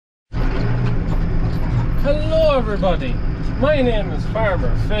everybody, my name is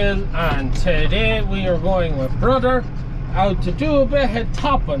Farmer Phil and today we are going with brother out to do a bit of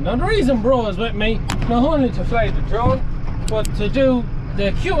topping. Now the reason bro is with me, not only to fly the drone but to do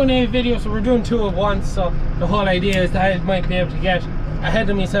the Q&A video, so we're doing two at once. So the whole idea is that I might be able to get ahead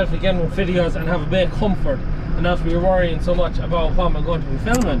of myself again with videos and have a bit of comfort and not be worrying so much about what I'm going to be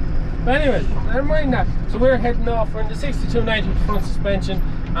filming. But anyways, never mind that. So we're heading off. We're in the 6290 with front suspension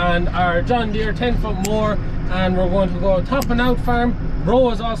and our John Deere 10-foot mower, and we're going to go topping out farm. Bro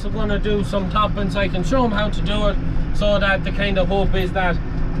is also going to do some topping, so I can show him how to do it, so that the kind of hope is that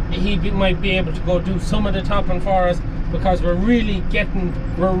he might be able to go do some of the topping for us, because we're really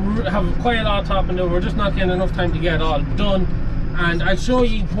have quite a lot of topping to do. We're just not getting enough time to get it all done. And I'll show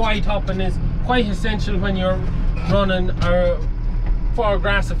you why topping is quite essential when you're running for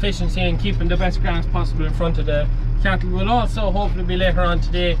grass efficiency and keeping the best grass possible in front of the cattle. We'll also hopefully be later on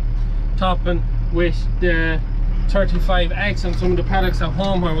today topping with the 35X and some of the paddocks at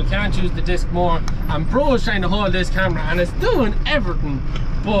home where we can't use the disc mower, and bro is trying to hold this camera and it's doing everything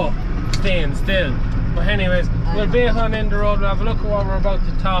but staying still. But anyways, we'll be on in the road, we'll have a look at what we're about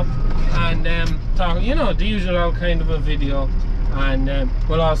to top and talk, you know, the usual kind of a video, and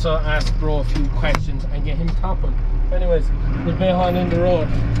we'll also ask bro a few questions and get him topping. Anyways, we'll be on in the road.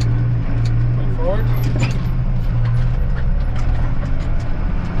 Going forward.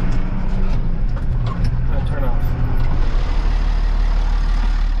 And turn off.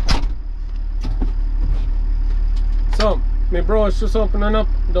 So, my bro is just opening up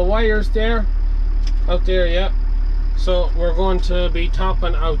the wires there. Out there, yeah. So we're going to be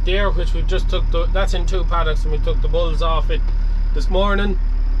topping out there, which we just took that's in two paddocks, and we took the bulls off it this morning,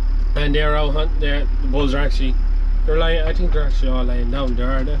 and they're out hunting there. The bulls are actually, they're lying, I think they're actually all lying down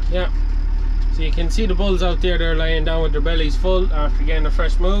there, are they? Yeah. So you can see the bulls out there, they're lying down with their bellies full after getting a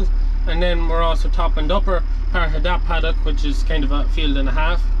fresh move. And then we're also topping the upper part of that paddock, which is kind of a field and a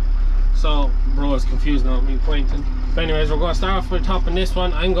half. So bro is confused now with me pointing. But anyways, we're going to start off with topping this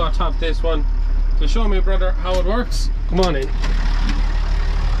one. I'm going to top this one. So show me brother how it works. Come on in.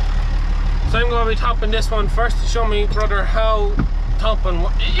 So I'm going to be topping this one first to show me brother how topping,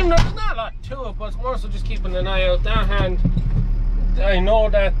 even though there's not a lot to it, but it's more so just keeping an eye out. That hand, I know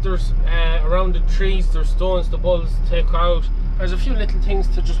that there's around the trees there's stones the bulls take out. There's a few little things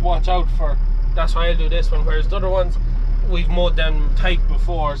to just watch out for. That's why I'll do this one, whereas the other ones we've mowed them tight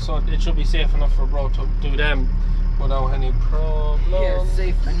before, so it should be safe enough for bro to do them without any problem. Yeah,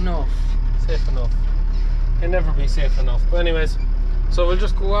 safe enough. Safe enough. It'll never be safe enough. But anyways, so we'll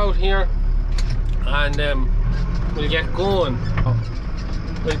just go out here and we'll get going.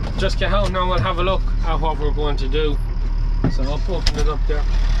 We'll just get out now and we'll have a look at what we're going to do. So I'll open it up there.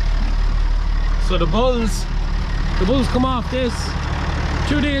 So the bulls come off this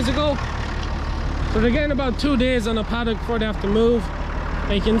 2 days ago. So they're getting about 2 days on a paddock before they have to move.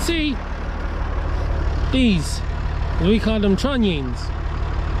 And you can see these, we call them tronyins.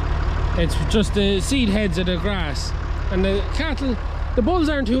 It's just the seed heads of the grass. And the cattle, the bulls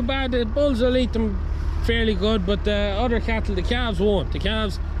aren't too bad. The bulls will eat them fairly good, but the other cattle, the calves won't. The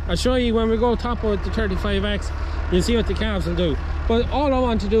calves, I'll show you when we go top with the 35X, you'll see what the calves will do. But all I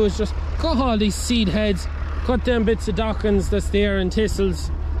want to do is just cut all these seed heads, cut them bits of dockings that's there and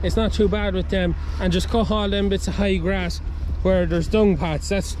thistles. It's not too bad with them, and just cut all them bits of high grass where there's dung pats.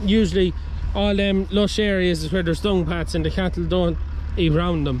 That's usually all them lush areas is where there's dung pats and the cattle don't eat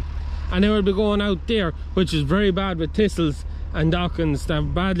around them. And then we'll be going out there, which is very bad with thistles and dockings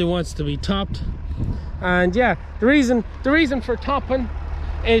that badly wants to be topped. And yeah, the reason for topping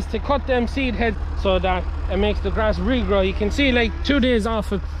is to cut them seed heads so that it makes the grass regrow. You can see like 2 days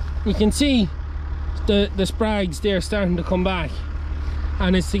off it, you can see the sprags there starting to come back,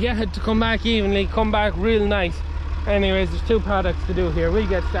 and it's to get it to come back evenly, come back real nice. Anyways, there's two paddocks to do here. We'll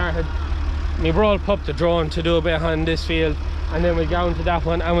get started. Me bro will pop the drone to do a bit on this field, and then we'll go into that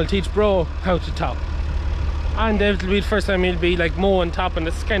one and we'll teach bro how to top. And it'll be the first time he'll be like mowing, topping.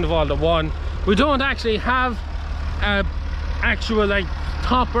 This is kind of all the one. We don't actually have a actual like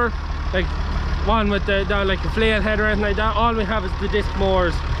topper, like one with the like a flail head or anything like that. All we have is the disc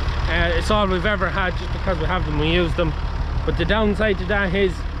mowers. It's all we've ever had. Just because we have them, we use them. But the downside to that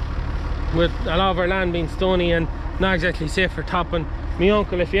is, with a lot of our land being stony and not exactly safe for topping, my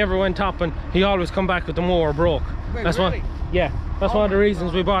uncle, if he ever went topping, he always come back with the mower broke. Wait, that's really? Yeah, that's one of the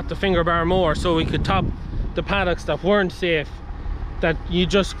reasons we bought the finger bar mower, so we could top the paddocks that weren't safe, that you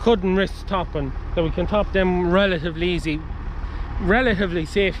just couldn't risk topping, that we can top them relatively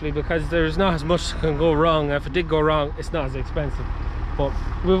safely, because there's not as much that can go wrong. If it did go wrong, it's not as expensive. But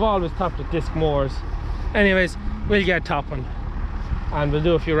we've always topped with disc mowers. Anyways, we'll get topping and we'll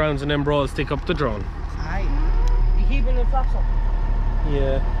do a few rounds and then bro will stick up the drone. Aye. keeping the flaps up.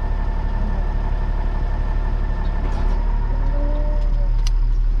 Yeah.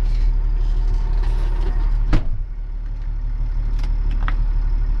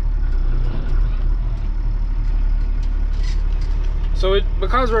 So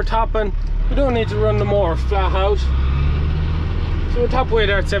because we're topping, we don't need to run the mower flat out. So we top weight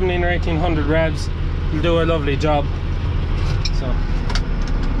there at 17 or 1800 revs. We'll do a lovely job. So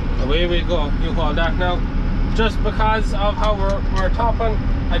away we go. You hold that now. Just because of how we're topping,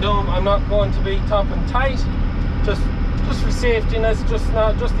 I'm not going to be topping tight. Just for safetyness,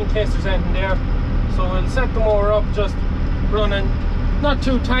 just in case there's anything there. So we'll set the mower up, just running, not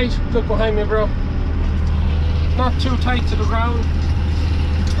too tight. Look behind me, bro. Not too tight to the ground.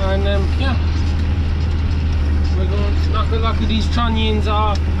 And yeah, we're going to knock a lot of these tronyins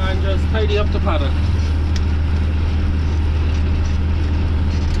off and just tidy up the paddock.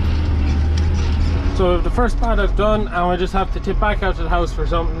 So we have the first paddock done, and we just have to tip back out to the house for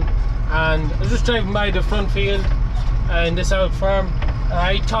something. And I was just driving by the front field in this out farm.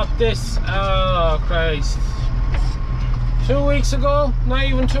 I topped this, oh Christ, 2 weeks ago, not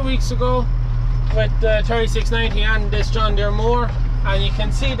even 2 weeks ago, with the 3690 and this John Deere mower. And you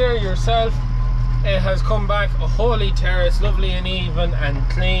can see there yourself, it has come back a holy terrace, lovely and even and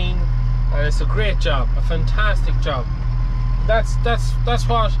clean, and it's a great job, a fantastic job. That's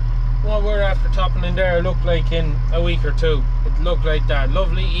what we're after topping in there look like in a week or two. It looked like that,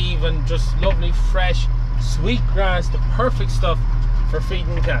 lovely, even, just lovely, fresh, sweet grass, the perfect stuff for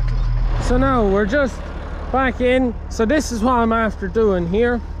feeding cattle. So now we're just back in. So this is what I'm after doing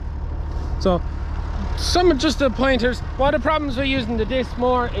here. So some just the pointers. One of the problems with using the disc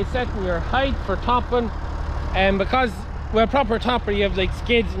mower is setting your height for topping, and because with a proper topper you have like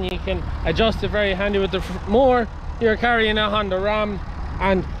skids and you can adjust it very handy. With the mower you're carrying it on the ram,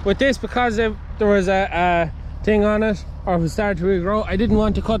 and with this, because there was a thing on it, or it started to regrow, I didn't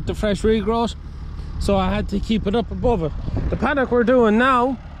want to cut the fresh regrowth, so I had to keep it up above it. The paddock we're doing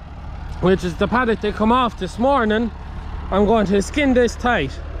now, which is the paddock they come off this morning, I'm going to skin this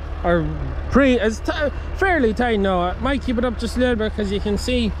tight, or it's fairly tight now. I might keep it up just a little bit because you can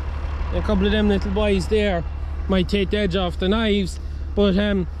see a couple of them little boys there might take the edge off the knives, but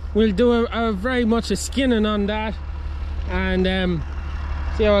we'll do a very much a skinning on that and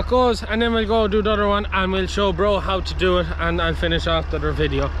see how it goes, and then we'll go do the other one and we'll show bro how to do it, and I'll finish off the other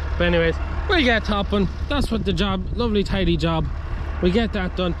video. But anyways, we'll get topping. That's what the job, lovely tidy job, we get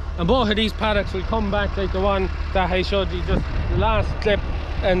that done, and both of these paddocks will come back like the one that I showed you just the last clip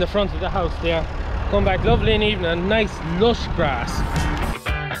in the front of the house there. Come back lovely and even, and nice lush grass.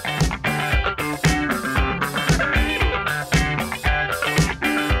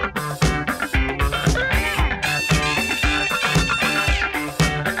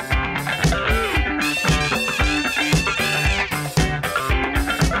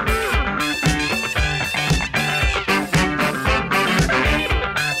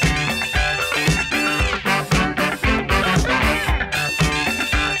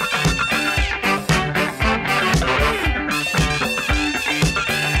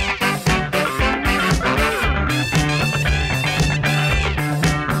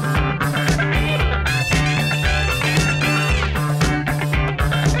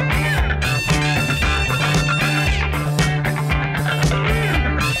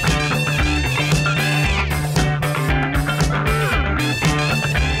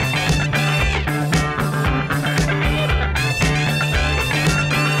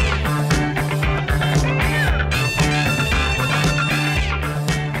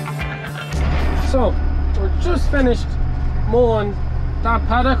 So we're just finished mowing that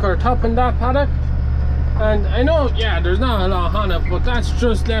paddock, or topping that paddock, and I know, yeah, there's not a lot on it, but that's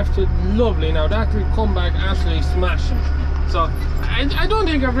just left it lovely. Now that will come back absolutely smashing. So I don't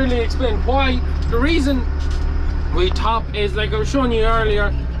think I've really explained why. The reason we top is, like I was showing you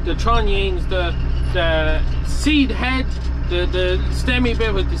earlier, the tronyins, the seed head, the stemmy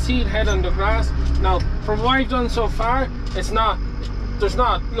bit with the seed head on the grass. Now from what I've done so far, there's not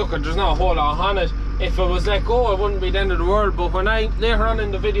a whole lot on it. If it was let go, it wouldn't be the end of the world. But when later on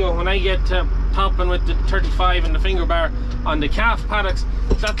in the video, when I get topping with the 35 and the finger bar on the calf paddocks,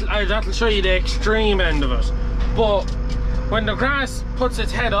 that'll show you the extreme end of it. But when the grass puts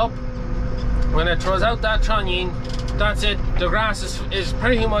its head up, when it throws out that tronyin, that's it. The grass is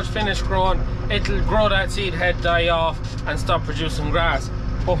pretty much finished growing. It'll grow that seed head, die off, and stop producing grass.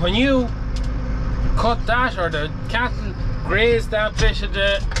 But when you cut that, or the cattle graze that bit of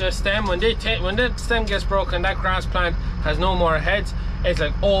the stem, when that stem gets broken, that grass plant has no more heads. It's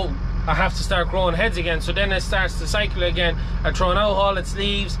like, oh, I have to start growing heads again. So then it starts to cycle again, and throwing out all its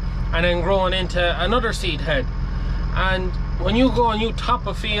leaves and then growing into another seed head. And when you go and you top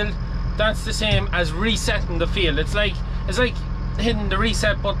a field, that's the same as resetting the field. It's like hitting the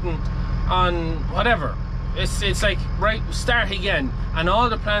reset button on whatever. It's like, right, start again, and all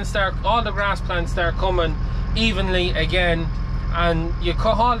the grass plants start coming evenly again, and you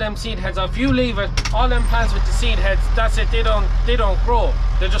cut all them seed heads off. If you leave it, all them plants with the seed heads, that's it, they don't grow,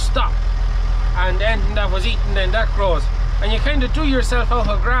 they just stop, and anything that was eaten then, that grows. And you kind of do yourself out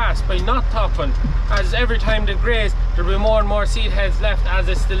of grass by not topping, as every time they graze there'll be more and more seed heads left, as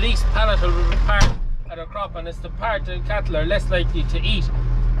it's the least palatable part of the crop, and it's the part the cattle are less likely to eat.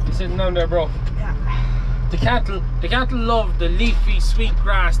 You sitting down there, bro? Yeah. The cattle love the leafy sweet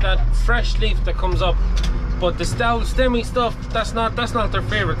grass, that fresh leaf that comes up, but the stout stemmy stuff, that's not their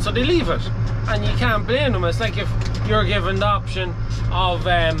favorite, so they leave it, and you can't blame them. It's like if you're given the option of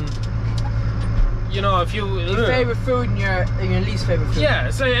you know, if your favorite food and your least favorite food. Yeah,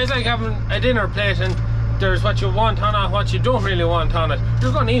 it's like having a dinner plate, and there's what you want on it, what you don't really want on it.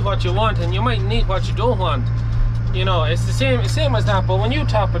 You're going to eat what you want, and you might eat what you don't want. You know, it's the same as that. But when you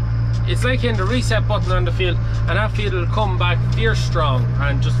top it, it's like hitting the reset button on the field, and that field will come back fierce strong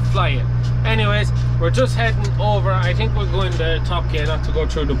and just fly it. Anyways, we're just heading over. I think we're going to top gate, not to go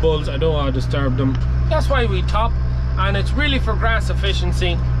through the bulls. I don't want to disturb them. That's why we top, and it's really for grass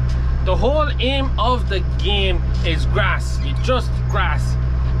efficiency. The whole aim of the game is grass. You just grass.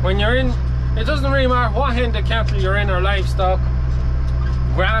 When you're in, it doesn't really matter what end of cattle you're in or livestock,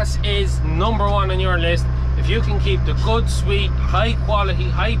 grass is number one on your list. If you can keep the good, sweet, high quality,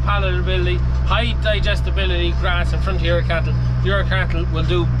 high palatability, high digestibility grass in front of your cattle will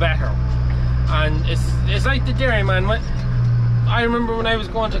do better. And it's like the dairyman. I remember when I was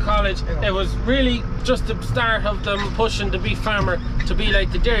going to college, it was really just the start of them pushing the beef farmer to be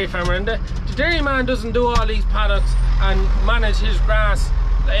like the dairy farmer, and the dairyman doesn't do all these paddocks and manage his grass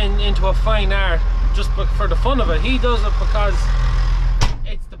into a fine art just for the fun of it. He does it because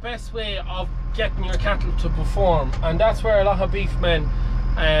it's the best way of getting your cattle to perform, and that's where a lot of beef men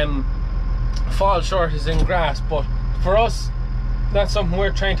fall short, is in grass. But for us, that's something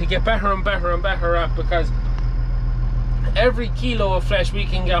we're trying to get better and better and better at, because every kilo of flesh we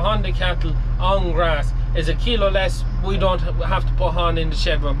can get on the cattle on grass is a kilo less we don't have to put on in the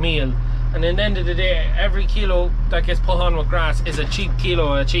shed with meal. And at the end of the day, every kilo that gets put on with grass is a cheap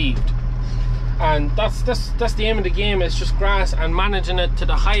kilo achieved. And that's the aim of the game, is just grass and managing it to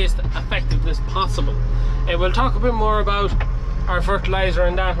the highest effectiveness possible. We'll talk a bit more about our fertilizer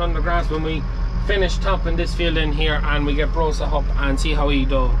and that on the grass when we finish topping this field in here and we get Bro set up and see how he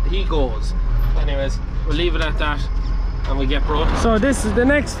goes. Anyways, we'll leave it at that and we get Bro. So this is the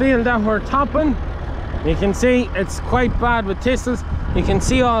next field that we're topping. You can see it's quite bad with thistles. You can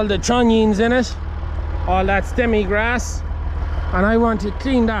see all the tronions in it, all that stemmy grass, and I want to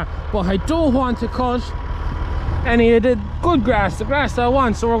clean that, but I don't want to cut any of the good grass, the grass I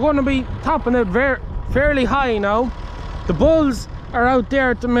want. So we're going to be topping it fairly high now. The bulls are out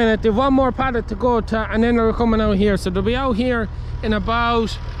there at the minute. They've one more paddock to go to, and then they're coming out here, so they'll be out here in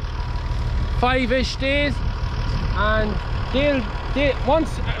about 5-ish days. And once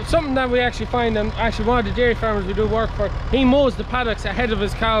something that we actually find, and actually one of the dairy farmers we do work for, he mows the paddocks ahead of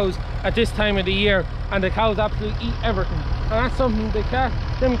his cows at this time of the year, and the cows absolutely eat everything. And that's something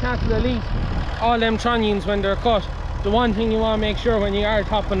them cattle will eat all them tronions when they're cut. The one thing you want to make sure when you are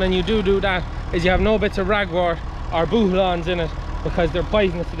topping, and you do that, is you have no bits of ragwort or bouillons in it, because they're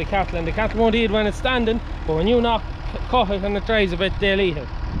poisonous to the cattle, and the cattle won't eat when it's standing, but when you not cut it and it dries a bit, they'll eat it.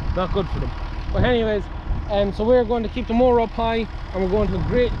 Not good for them. But anyways, so we're going to keep the mower up high, and we're going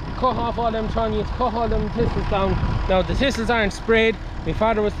to cut off all them tronions, cut all them thistles down. Now the thistles aren't sprayed. My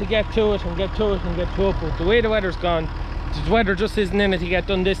father was to get to it and get to it and get to it, but the way the weather's gone, the weather just isn't in it to get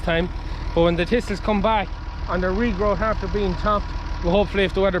done this time. But when the thistles come back and their regrowth after being topped, well, hopefully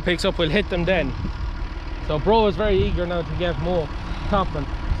if the weather picks up, we'll hit them then. So Bro is very eager now to get more topping.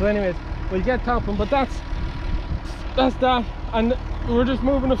 So anyways, we'll get topping, but that's that. And we're just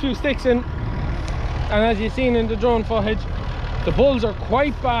moving a few sticks in, and as you've seen in the drone footage, the bulls are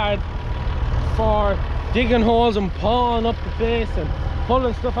quite bad for digging holes and pawing up the face and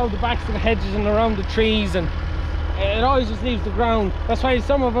pulling stuff out the backs of the hedges and around the trees, and it always just leaves the ground. That's why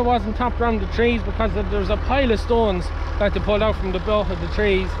some of it wasn't topped around the trees, because there's a pile of stones that they pulled out from the back of the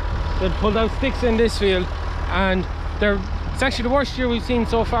trees. They pulled out sticks in this field, and it's actually the worst year we've seen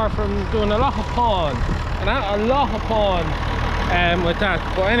so far from doing a lot of pawing, and a lot of pawing with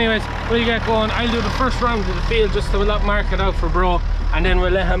that. But anyways, we'll get going. I'll do the first round of the field just to mark it out for Bro, and then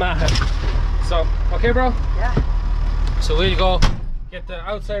we'll let him at it. So, okay, Bro? Yeah. So we'll go get the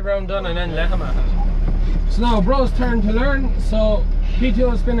outside round done and then let him at it. So now Bro's turn to learn. So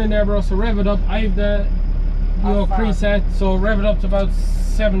PTO is spinning there, Bro, so rev it up. I have the know, Outfarm. preset, so rev it up to about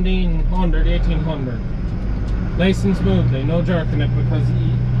 1700, 1800. Nice and smoothly, no jerking it because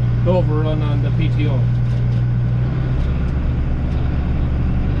you overrun on the PTO.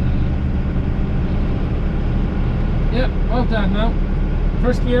 Yep, about that now.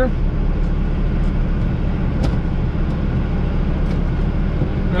 First gear.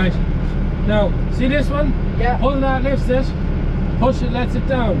 Right. Now, see this one? Yeah. Pull that, lifts it. Push it, lets it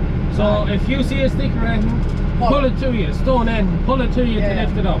down. So if you see a sticker end, pull it to you. Stone end, pull it to you to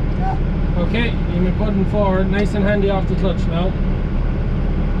lift it up. Yeah. Okay, you can put it forward, nice and handy off the clutch now.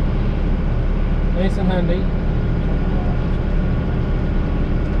 Nice and handy.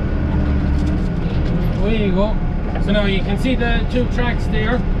 There you go. So now you can see the two tracks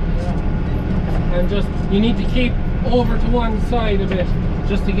there. And just, you need to keep over to one side a bit,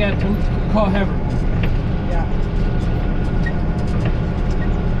 just to get them cut everything. Yeah.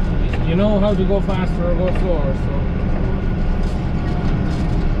 You know how to go faster or go slower, so.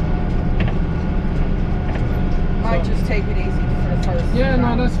 Might just take it easy for the first. Yeah, no,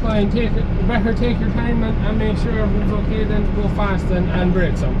 round. that's fine. Take it. Better take your time and make sure everything's okay, then go fast and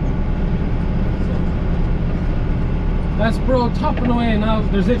break something. So, that's bro topping away now.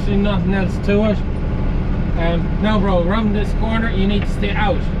 There's literally nothing else to it. Now, bro, around this corner, you need to stay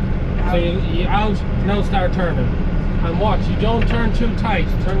out. So you out. Now start turning. And watch. You don't turn too tight.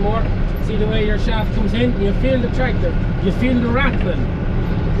 Turn more. See the way your shaft comes in. You feel the tractor. You feel the rattling.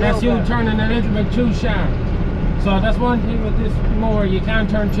 That's you turning a little bit too sharp. So that's one thing with this mower, you can't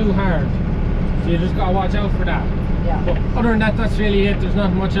turn too hard. So you just gotta watch out for that. Yeah. But other than that, that's really it. There's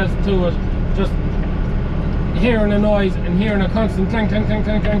not much else to it. Just hearing a noise and hearing a constant clang, clang, clang,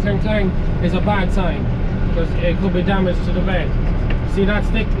 clang, clang, clang, clang is a bad sign. Because it could be damage to the bed. See that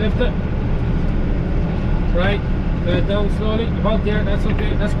stick? Lift it. Right. Let it down slowly. About there. That's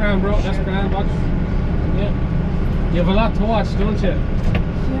okay. That's grand, bro. That's grand. Watch. Yeah. You have a lot to watch, don't you?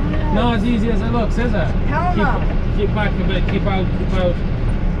 Yeah. Not as easy as it looks, is it? Hell no. Keep back a bit, keep out,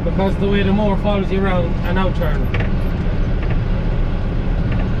 because the way the mower follows you around and out turn.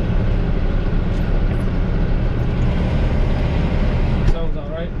 Sounds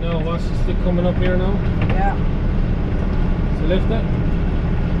alright. Now watch the stick coming up here now. Yeah. So lift it.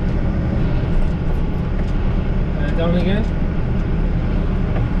 And down again.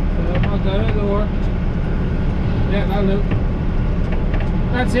 Okay, lower. Yeah, that'll do.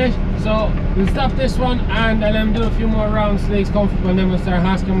 That's it. So we'll stop this one and I'll let him do a few more rounds so he's comfortable, and then we'll start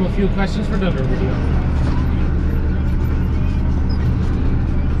asking him a few questions for the other video.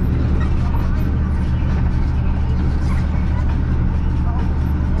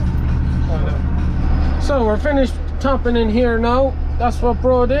 So we're finished topping in here now. That's what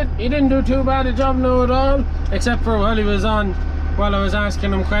bro did. He didn't do too bad a job now at all, except for while I was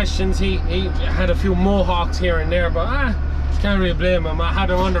asking him questions, he had a few mohawks here and there, but can't really blame him. I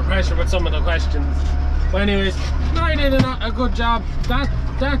had him under pressure with some of the questions. But anyways, no, I did a good job.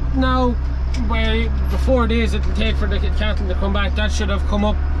 That now, by the 4 days it'll take for the cattle to come back, that should have come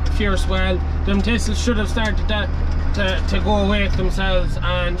up fierce well. Them thistles should have started to go away themselves,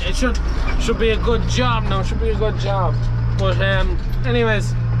 and it should be a good job now. Should be a good job. But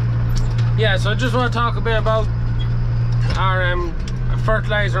anyways, yeah. So I just want to talk a bit about our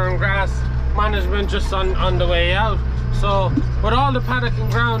fertilizer and grass management just on the way out. So with all the paddock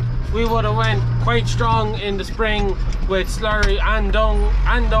and ground, we would have went quite strong in the spring with slurry and dung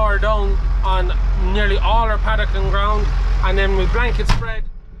and or dung on nearly all our paddock and ground, and then we blanket spread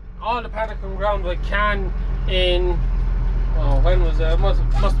all the paddock and ground with can in, when was it? Must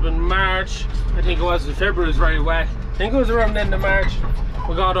have been March. I think it was. February was very wet. I think it was around the end of March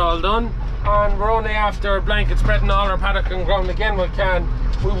we got all done, and we're only after blanket spreading all our paddock and ground again with can.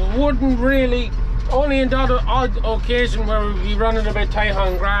 We wouldn't really, only in that odd occasion where we'd be running a bit tight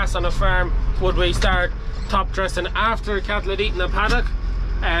on grass on a farm would we start top dressing after the cattle had eaten the paddock.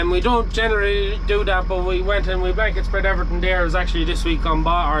 And we don't generally do that, but we went and we blanket spread everything there. It was actually this week or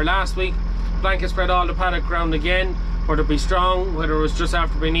last week. Blanket spread all the paddock ground again, whether it be strong, whether it was just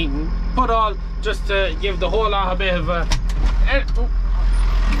after being eaten. Put all, just to give the whole lot a bit of a,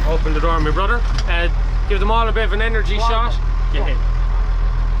 open the door, my brother. Give them all a bit of an energy shot. Yeah.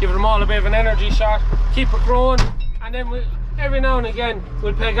 Give them all a bit of an energy shot. Keep it growing, and then every now and again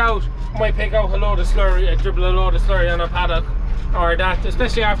we'll might pick out a load of slurry, dribble a load of slurry on a paddock, or that,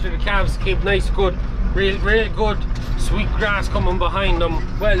 especially after the calves keep nice, good, real good sweet grass coming behind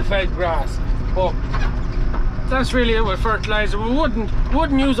them, well fed grass. But that's really it with fertilizer. We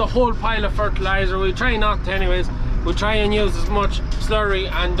wouldn't use a whole pile of fertilizer. We try not to anyways. We try and use as much slurry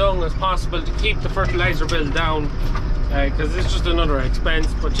and dung as possible to keep the fertilizer bill down, because it's just another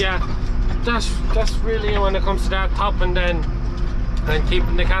expense. But yeah, that's really when it comes to that, topping then and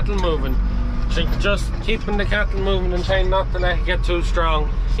keeping the cattle moving. Just keeping the cattle moving and trying not to let it get too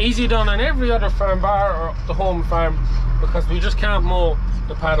strong. Easy done on every other farm bar or the home farm, because we just can't mow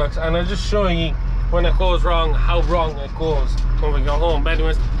the paddocks. And I'll just show you when it goes wrong, how wrong it goes when we go home. But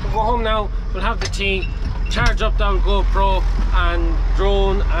anyways, we'll go home now, we'll have the tea, charge up the old GoPro and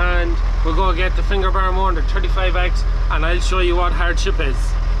drone, and we'll go get the finger bar mower, the 35X, and I'll show you what hardship is.